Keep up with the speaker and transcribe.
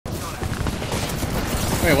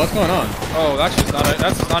Wait, what's going on? Oh, that's just not.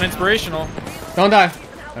 That's not inspirational. Don't die.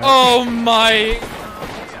 Oh my.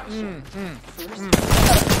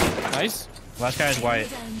 Nice. Last guy is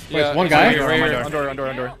white. Wait, yeah, one guy? Right here.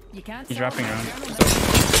 Under. He's wrapping around.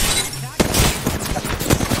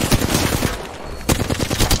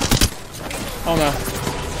 Oh no.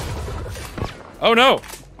 Oh no.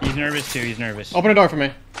 He's nervous too. He's nervous. Open the door for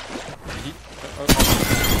me.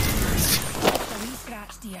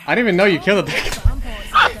 I didn't even know you killed it.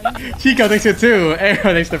 Chico thinks it too.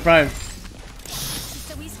 Arrow thinks the front.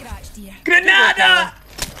 Granada!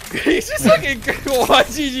 He's just fucking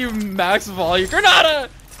watching you max volume. Granada!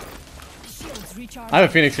 I have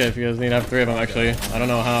a Phoenix kit if you guys need. I have 3 of them actually. I don't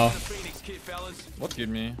know how. What's good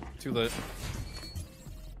me? Too lit.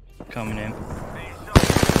 Coming in.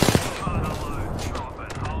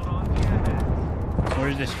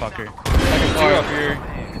 Where's this fucker? Two up here.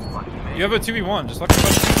 You have a 2v1. Just fucking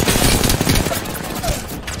punch.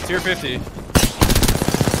 Tier 50.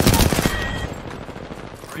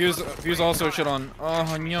 Fuse also shit on.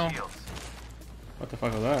 Oh no. What the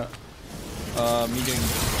fuck was that? Meeting.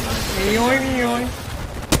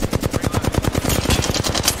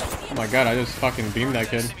 Oh my god, I just fucking beamed that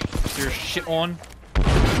kid. Tier shit on.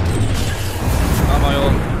 Not my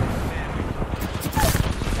ult.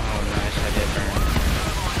 Oh nice, I did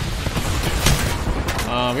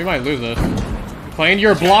burn. We might lose this. Plane,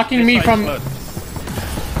 you're blocking me from...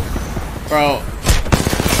 Bro.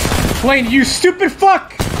 Plane, you stupid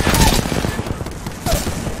fuck!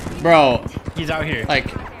 Bro. He's out here.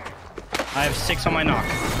 Like... I have 6 on my knock.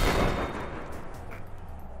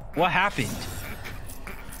 What happened?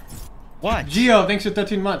 What? Geo, thanks for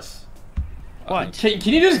 13 months. What? Can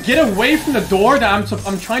you just get away from the door that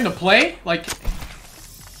I'm trying to play? Like...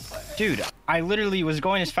 Dude, I literally was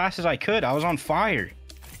going as fast as I could. I was on fire.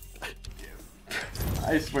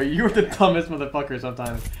 I swear, you're the dumbest motherfucker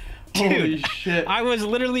sometimes. Dude, holy shit. I was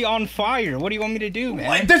literally on fire. What do you want me to do, man?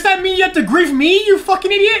 What? Does that mean you have to grief me, you fucking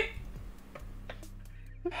idiot?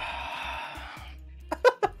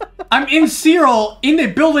 I'm in Cyril, in the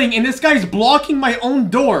building, and this guy's blocking my own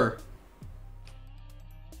door.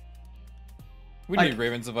 We need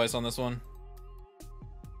Raven's advice on this one.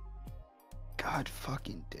 God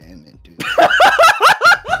fucking damn it, dude.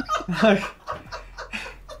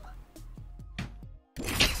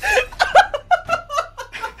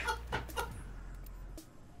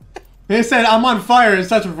 They said I'm on fire and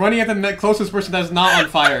starts running at the closest person that's not on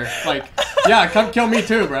fire. Like, yeah, come kill me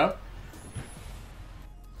too, bro.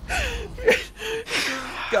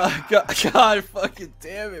 God fucking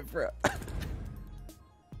damn it, bro.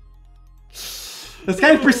 This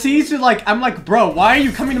guy proceeds to like, I'm like, bro, why are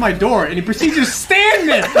you coming to my door? And he proceeds to stand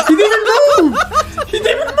there. He didn't even move. He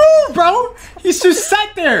didn't even move, bro. He's just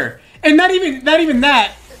sat there. And not even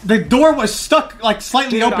that. The door was stuck, like,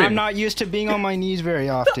 slightly open. I'm not used to being on my knees very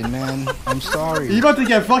often, man. I'm sorry. You're about to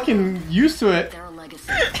get fucking used to it.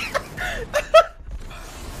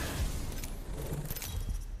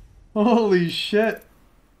 Holy shit.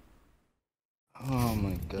 Oh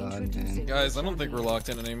my god, man. Guys, I don't think we're locked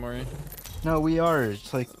in anymore. No, we are.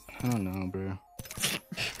 It's like, I don't know, bro.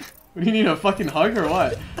 What, do you need a fucking hug or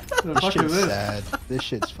what? What the fuck is this? Sad. This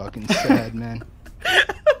shit's fucking sad, man.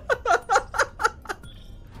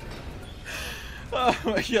 Oh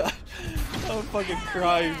my god. I'm fucking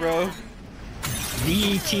crying, bro.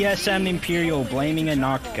 The TSM Imperial blaming a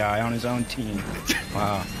knocked guy on his own team.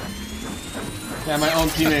 Wow. Yeah, my own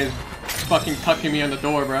teammate is fucking tucking me on the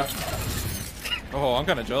door, bro. Oh, I'm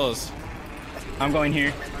kind of jealous. I'm going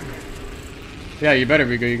here. Yeah, you better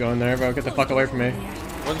be good. You go in there, bro. Get the fuck away from me.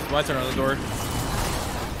 When's my turn on the door?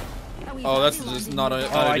 Oh, that's just not a.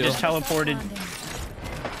 Oh, I just teleported.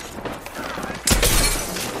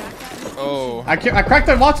 Oh. I cracked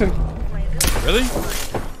that Watson. Really?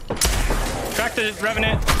 Cracked the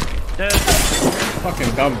Revenant. Dead.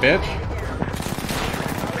 Fucking dumb bitch.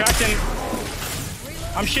 Cracked him.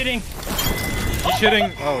 I'm shitting. You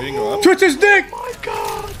shitting? Oh, you can go up. Twitch his dick! Oh my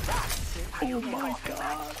god! Oh my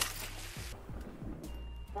god!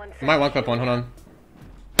 I might one clip one, hold on.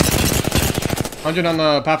 100 on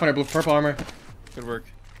the Pathfinder blue purple armor. Good work.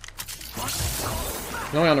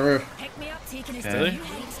 No way on the roof. Okay. Really?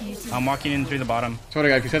 I'm walking in through the bottom. Swear to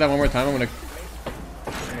God, if you say that one more time, I'm gonna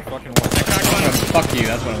Fucking one. fuck you,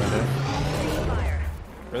 that's what I'm gonna do.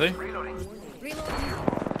 Really?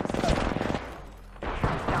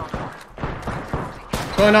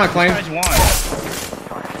 What's going on, Clay? Guys won.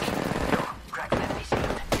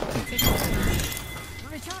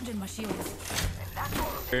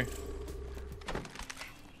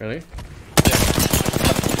 Really?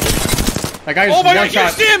 That guy's Oh my one god,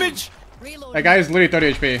 shot. huge damage! That guy is literally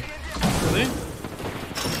 30 HP. Really?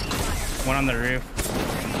 One on the roof.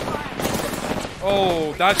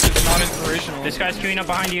 Oh, that's just not inspirational. This guy's queuing up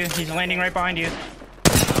behind you. He's landing right behind you.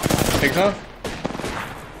 Think so?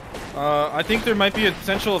 I think there might be a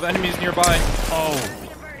potential of enemies nearby. Oh.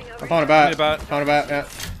 I found a bat. Found a bat, yeah.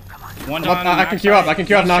 One's Look, on. I can queue up. I can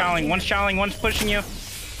queue up. Knock. One's shouting. One's pushing you.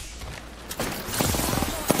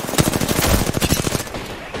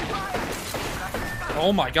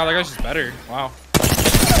 Oh my god, that guy's just better. Wow.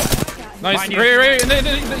 Nice. Right. And then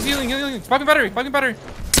he's healing. Popping battery.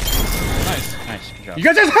 Nice. Nice. Good job. You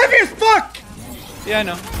guys are heavy as fuck! Yeah, I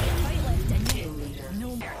know.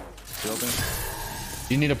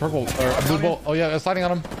 You need a purple or a blue bolt. Oh yeah, it's sliding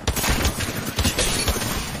on him.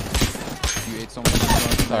 You ate so much.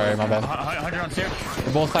 Sorry, my bad. 100 on Sear.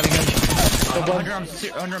 They're both sliding in. 100 on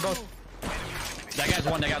Sear. 100 both. That guy's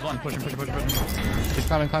one. Push him. He's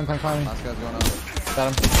climbing. Last guy's going up. Got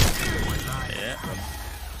him. Yeah.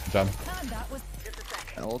 Good job.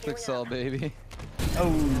 Ult Excel, baby.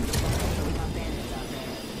 Oh.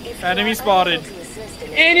 Enemy spotted.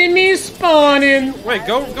 Enemy spawning! Wait,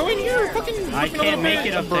 go in here. Fucking. I can't make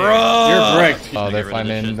it up there. Bro. You're bricked. Oh, they're flying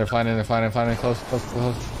in. They're flying in. Close. I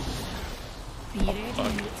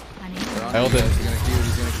hold it. He's gonna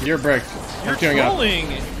queue. You're bricked. You're I'm queuing up.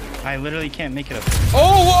 trolling. I literally can't make it up.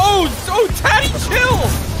 Oh, Taddy, chill.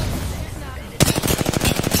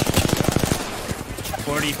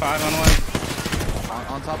 45 on one.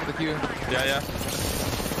 On top of the queue. Yeah.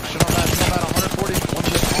 Shit on that. 140. One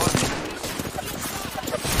hit on.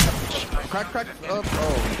 Crack. Up. Oh.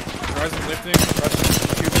 Horizon lifting.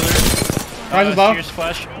 Tubular. Horizon low. Sears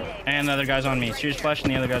flash. And the other guy's on me. Sears flash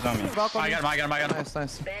and the other guy's on me. I got him.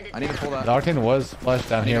 Nice. I need to pull that. The arcane was flushed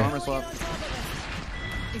down here. Armor swap.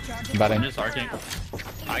 I'm batting. just arcing.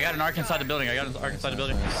 I got an arc inside the building. Nice.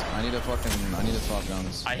 I need to swap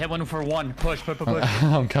guns. I hit one for one. Push.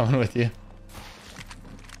 I'm coming with you.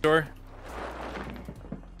 Door.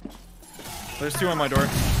 There's two on my door.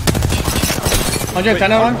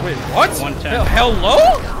 110 on one. Wait, what? 110. Hello?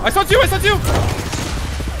 I saw two.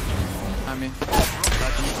 I mean.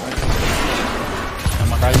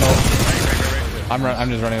 I'm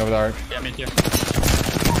just running over the arc. Yeah, me too.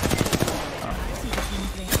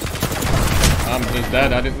 I'm just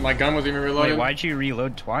dead. My gun wasn't even reloaded. Wait, why'd you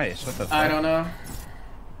reload twice? What the fuck? I don't know.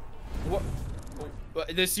 What?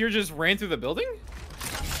 This year just ran through the building?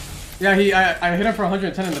 Yeah, I hit him for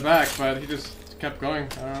 110 in the back, but he just kept going.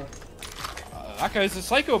 I don't know. That guy's a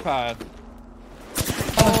psychopath.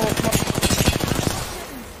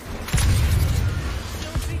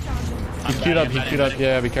 He queued up.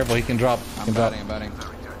 Yeah, be careful. He can drop. I'm batting.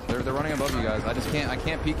 They're running above you guys. I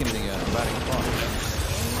can't peek anything yet. I'm batting. Come on.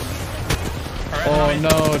 Oh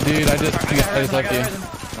no, dude! I just left you.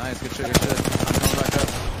 Nice, good shit. I'm coming back up.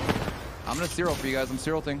 I'm gonna zero for you guys. I'm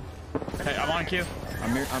zeroing. Okay, I'm on queue.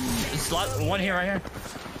 I'm Slot one here, right here.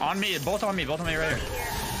 On me, both on me right here.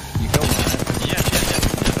 You killed him, right? Yes.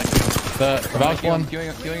 The Vouch one.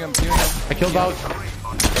 Queuing him. I killed Vouch.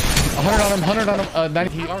 100 on him.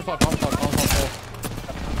 90. He armor swap.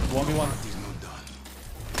 1v1.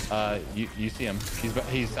 You see him.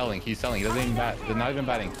 He's selling. He doesn't even bat. They're not even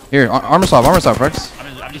batting. Here, armor swap, Rex.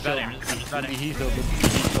 I'm just betting. He's still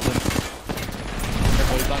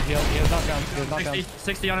careful, he's on heal. He has knockdown.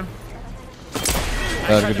 60 on him.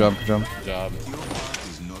 Good job. Good job.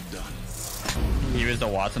 He was the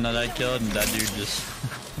Watson that I killed, and that dude just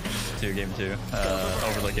game two.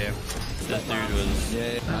 Overlook game. This dude was.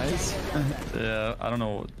 Yeah, nice. Yeah, I don't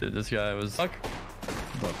know. This guy was. Fuck.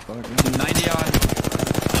 90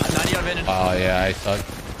 on advantage. Oh yeah, I suck.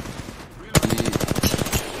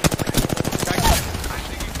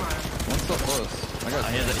 One's so close.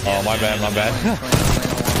 Oh my bad.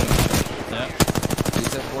 Yeah.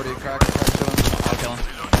 He's at 40 crack. I'll kill him.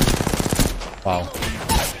 Wow.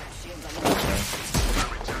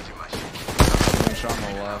 One shot on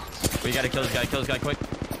the left. We gotta kill this guy quick. I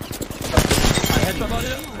headshot about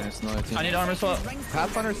it. Nice, another team. I need armor swap.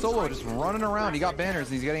 Pathfinder solo, just running around. He got banners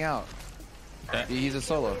and he's getting out. Okay. He's a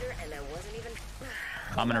solo.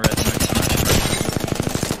 I'm gonna res him.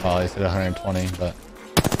 Oh, he said 120, but.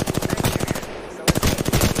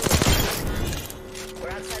 We're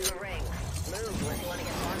outside the ring. Move when you want to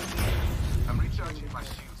get launched. I'm recharging my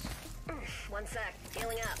shields. 1 sec.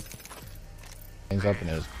 Healing up. Things up and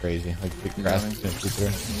it was crazy. Like big grass is gonna shoot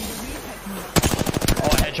through. Oh, I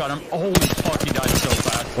headshot him. Holy fuck, he died so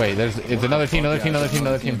fast. Wait, it's another team. It's another team.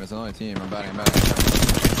 I'm batting.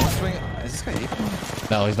 Swing. Is this guy aping?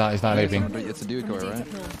 No, he's not aping. It's a decoy, right?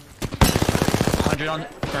 100 on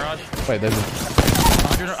garage. Wait, there's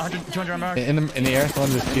 100, 200 on garage. in the air.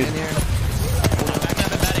 Someone just queued. In here.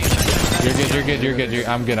 You're good.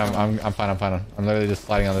 I'm good. I'm fine. I'm literally just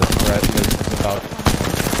sliding on this threat.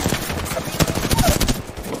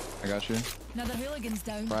 I got you. Another hooligan's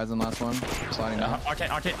down. Horizon, last one. Sliding down.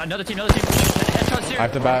 Okay. Another team. Headshots here. I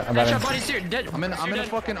have to bat. I'm batting. Headshot body's here. Dead. I'm in the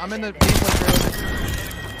gameplay trailer.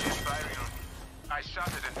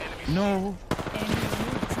 No.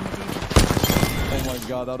 Oh my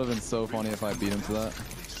god, that would have been so funny if I beat him to that.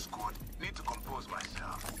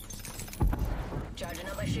 Charging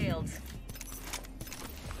up my shields.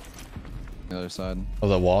 The other side. Oh,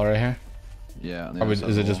 the wall right here? Yeah. on the Or other is side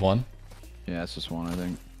it of the just wall. one? Yeah, it's just one, I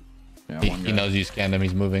think. Yeah, He one guy. knows you scanned him.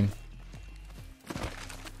 He's moving.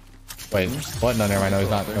 Wait, what? No, never mind. No, he's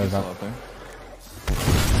not. No, he's not. Still up there.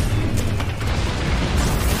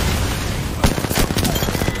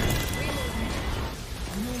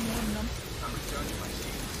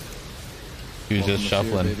 He was just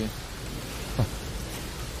Welcome to shuffling. Seer, baby.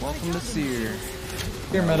 Welcome to Seer.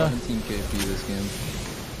 Here, meta. 17 KP this game.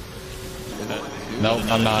 Is it two? Nope,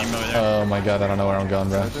 I'm not. Oh my god, I don't know where I'm going,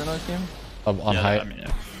 bro. Is there another game? On Yeah, height. I mean,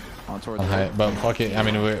 yeah. On towards On the height. But fuck it. I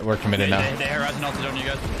mean, we're committed now. They Horizon ulted on you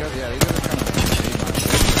guys. Yeah, these guys are trying to save my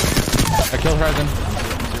shit. I killed Horizon.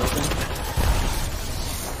 Zero thing.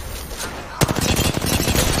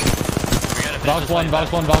 We gotta finish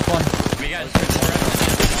Box one. We guys. I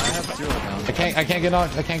have zero down. I can't get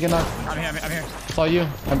knocked. I'm here. It's all you.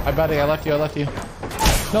 I bet I left you.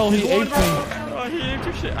 No, he aped me. Oh, he aped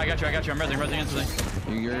your shit. I got you. I'm resing instantly.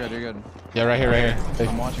 You're good. Yeah, right here.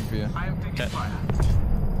 I'm watching for you. Okay.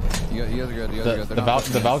 You guys are good.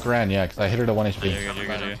 The Valk ran, yeah, because I hit her to 1 HP. You're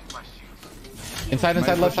good. Inside, Might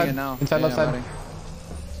be left pushing it side. now. Inside, Yeah, left I'm side. ready.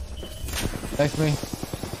 Next to me.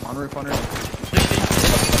 On roof. I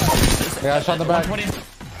got a shot in the back.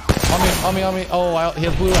 120. On me. Oh, he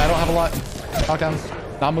has blue. I don't have a lot. Knockdowns.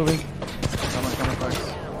 Not moving. Coming back.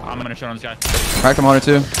 I'm gonna shoot on this guy. Cracked him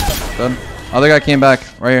 102. Done. Other guy came back.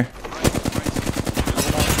 Right here.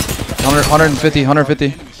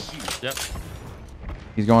 150. Yep.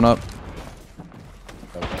 He's going up.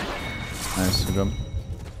 Nice. Good job.